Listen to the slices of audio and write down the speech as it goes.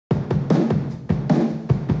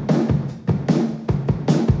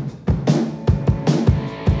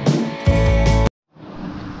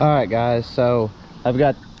All right, guys, so I've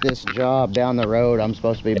got this job down the road. I'm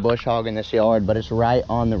supposed to be bush hogging this yard, but it's right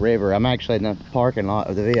on the river. I'm actually in the parking lot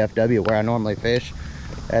of the VFW where I normally fish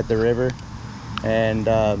at the river. And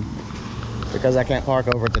because I can't park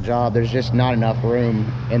over at the job, there's just not enough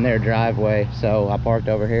room in their driveway. So I parked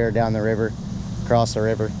over here down the river, across the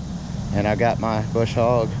river, and I got my bush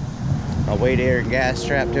hog, my weed eater and gas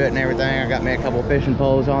strapped to it and everything. I got me a couple fishing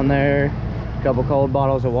poles on there, a couple cold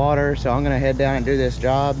bottles of water. So I'm gonna head down and do this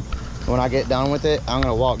job. When I get done with it, I'm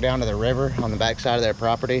gonna walk down to the river on the back side of their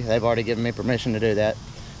property. They've already given me permission to do that.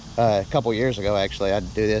 A couple years ago, actually, I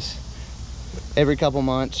do this every couple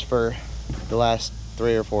months for the last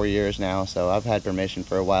 3 or 4 years now. So I've had permission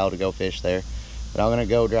for a while to go fish there. But I'm gonna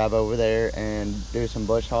go drive over there and do some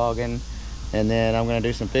bush hogging, and then I'm gonna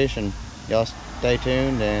do some fishing. Y'all stay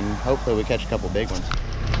tuned, and hopefully we catch a couple big ones.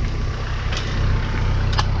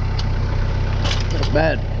 That's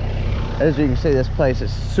bad. As you can see, this place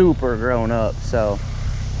is super grown up, so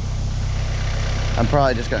I'm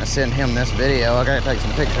probably just gonna send him this video. I gotta take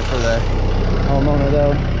some pictures for the homeowner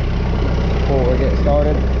though before we get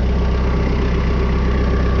started.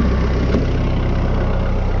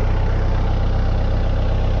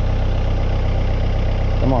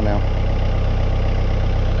 Come on now.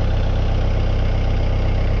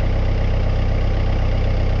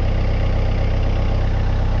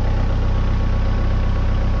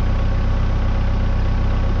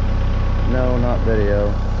 No, not video.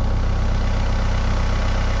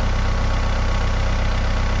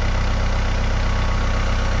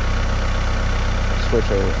 Switch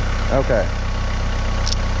over. Okay.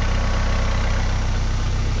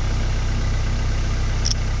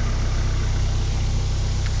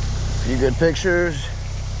 A few good pictures.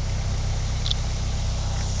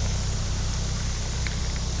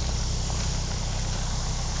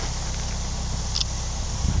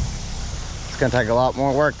 It's gonna take a lot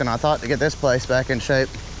more work than I thought to get this place back in shape.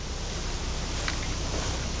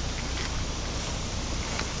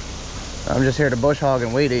 I'm just here to bush hog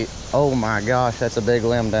and weed eat. Oh my gosh, that's a big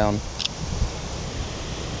limb down.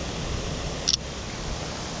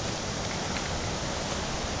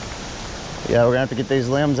 Yeah, we're gonna have to get these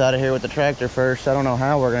limbs out of here with the tractor first. I don't know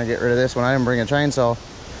how we're gonna get rid of this one. I didn't bring a chainsaw.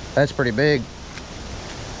 That's pretty big.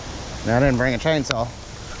 Now, I didn't bring a chainsaw.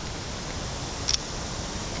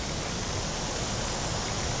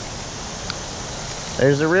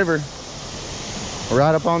 There's the river.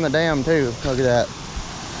 Right up on the dam too. Look at that.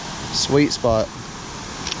 Sweet spot.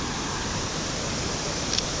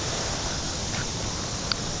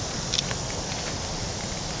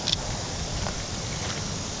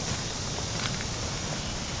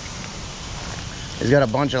 He's got a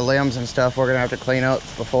bunch of limbs and stuff we're gonna have to clean up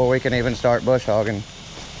before we can even start bush hogging.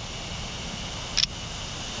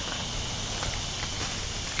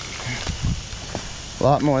 A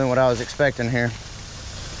lot more than what I was expecting here.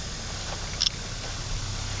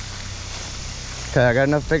 Okay, I got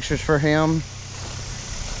enough pictures for him.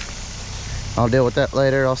 I'll deal with that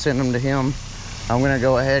later. I'll send them to him. I'm gonna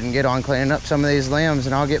go ahead and get on cleaning up some of these limbs,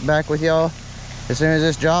 and I'll get back with y'all as soon as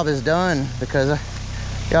this job is done, because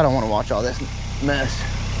y'all don't want to watch all this mess.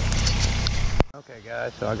 Okay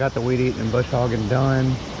guys, so I got the weed eating and bush hogging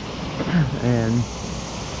done, and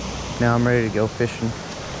now I'm ready to go fishing.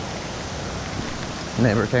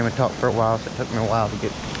 Neighbor came and talked for a while, so it took me a while to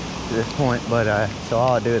get to this point, but so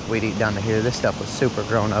all I do is weed eat down to here. This stuff was super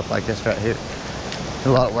grown up like this right here. A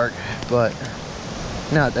lot of work, but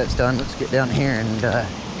now that that's done, let's get down here and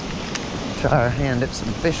try our hand at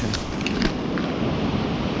some fishing.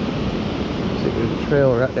 See, there's a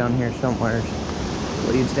trail right down here somewhere.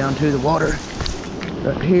 It leads down to the water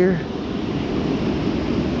right here.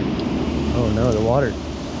 Oh no, the water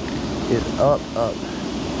is up.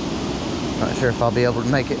 Not sure if I'll be able to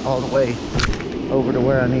make it all the way over to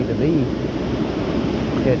where I need to be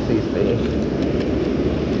to catch these fish.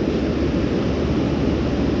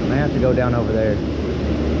 I have to go down over there.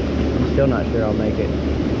 I'm still not sure I'll make it.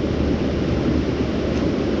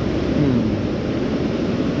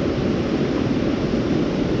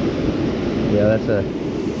 Yeah,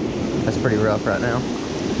 that's pretty rough right now.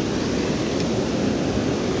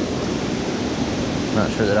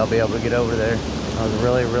 Not sure that I'll be able to get over there. I was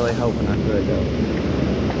really hoping I could though.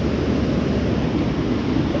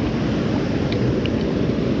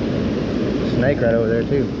 Snake right over there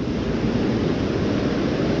too.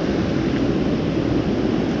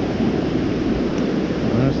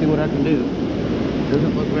 I'm gonna see what I can do.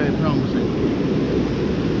 Doesn't look very promising.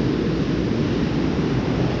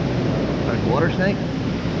 Like water snake?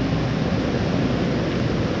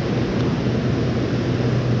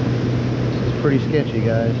 This is pretty sketchy,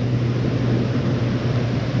 guys.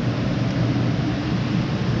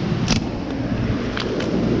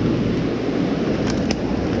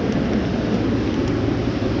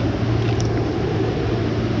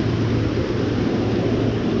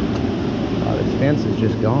 fence is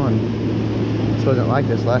just gone. This wasn't like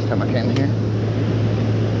this last time I came here.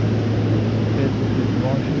 Fence is just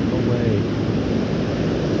washing away.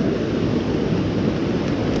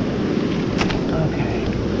 Okay,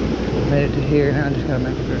 made it to here. Now I just gotta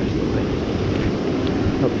make it the rest of the way.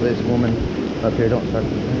 Hopefully this woman up here don't start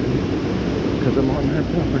complaining because I'm on her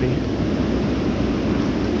property.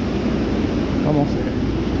 Almost there.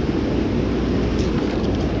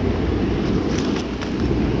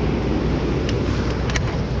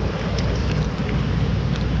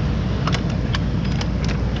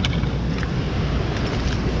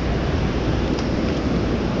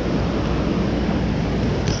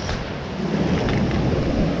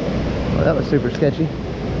 Well, that was super sketchy.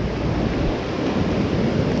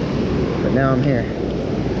 But now I'm here.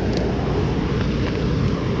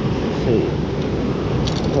 Let's see.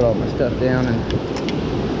 Put all my stuff down and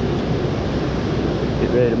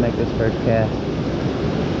get ready to make this first cast.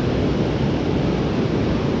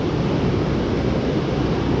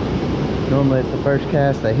 Normally it's the first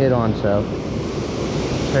cast they hit on, so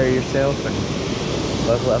prepare yourself and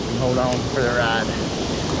buckle up and hold on for the ride.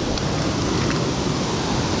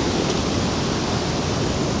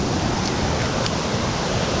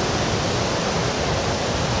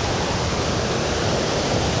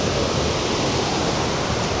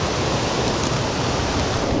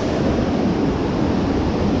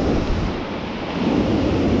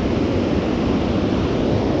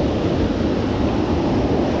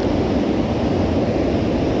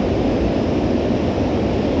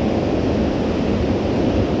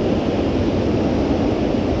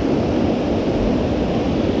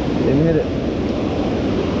 Didn't hit it.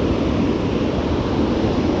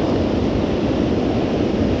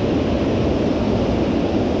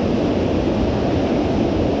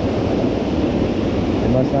 It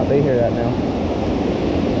must not be here right now.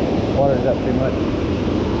 Water's up too much.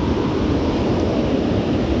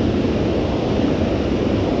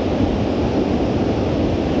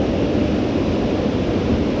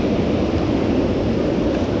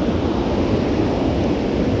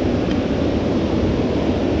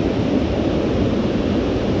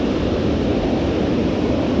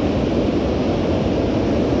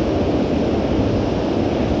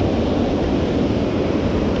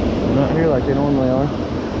 Not here like they normally are.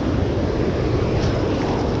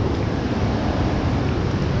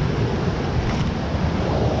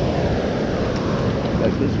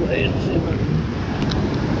 Back this way and see if I can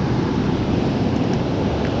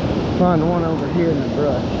find one over here in the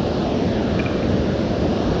brush.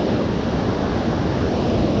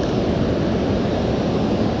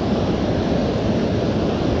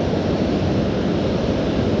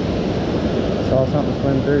 Saw something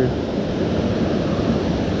swim through.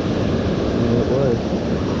 It was.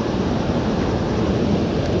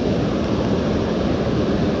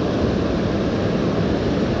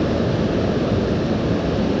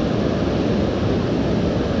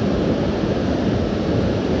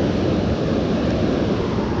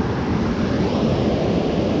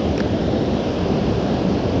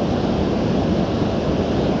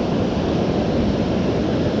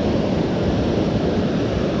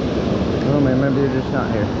 Oh man, maybe they're just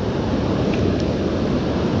not here.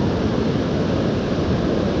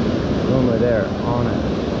 Normally they're on it.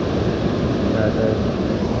 Right there.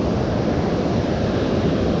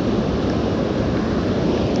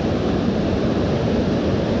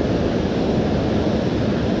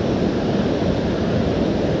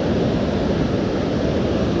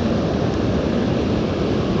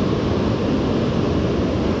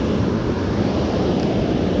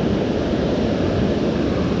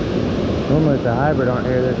 Normally if the hybrid aren't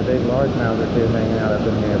here, there's a big largemouth or two hanging out up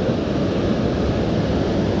in here, but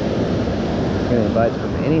getting bites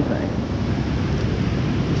from anything.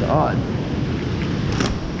 It's odd.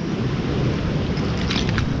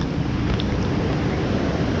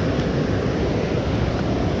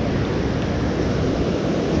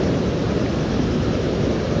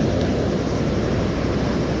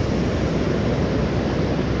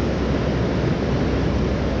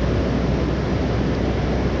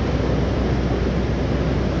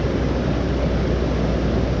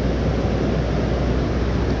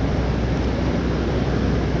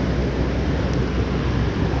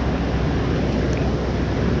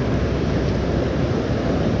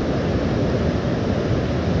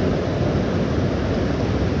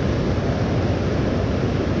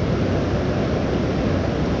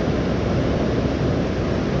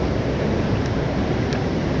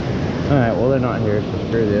 Alright, well they're not here, so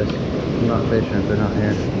screw this. I'm not fishing if they're not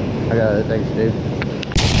here. I got other things to do.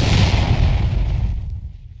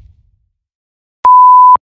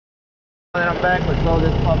 Then I'm back, let's load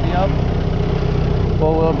this puppy up.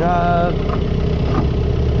 4-wheel drive.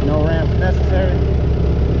 No ramps necessary.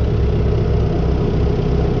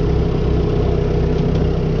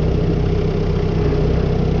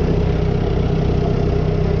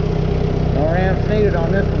 No ramps needed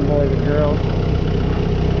on this one, boys and girls.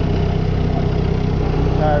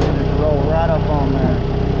 Tires will just roll right up on there.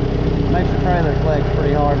 Makes the trailer flex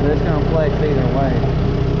pretty hard, but it's going to flex either way.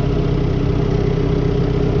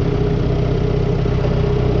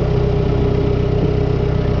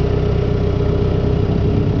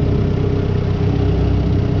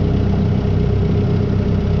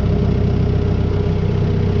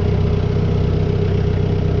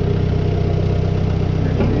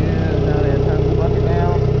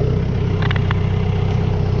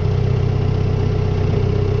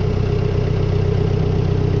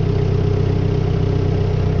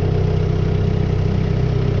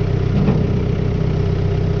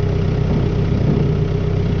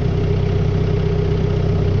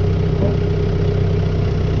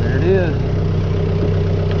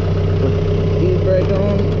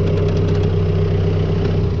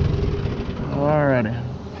 Alrighty,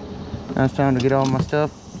 now it's time to get all my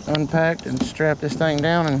stuff unpacked and strap this thing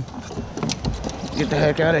down and get the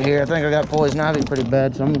heck out of here. I think I got poison ivy pretty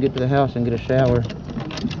bad, so I'm gonna get to the house and get a shower.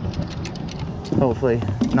 Hopefully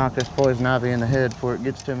knock this poison ivy in the head before it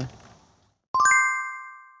gets to me.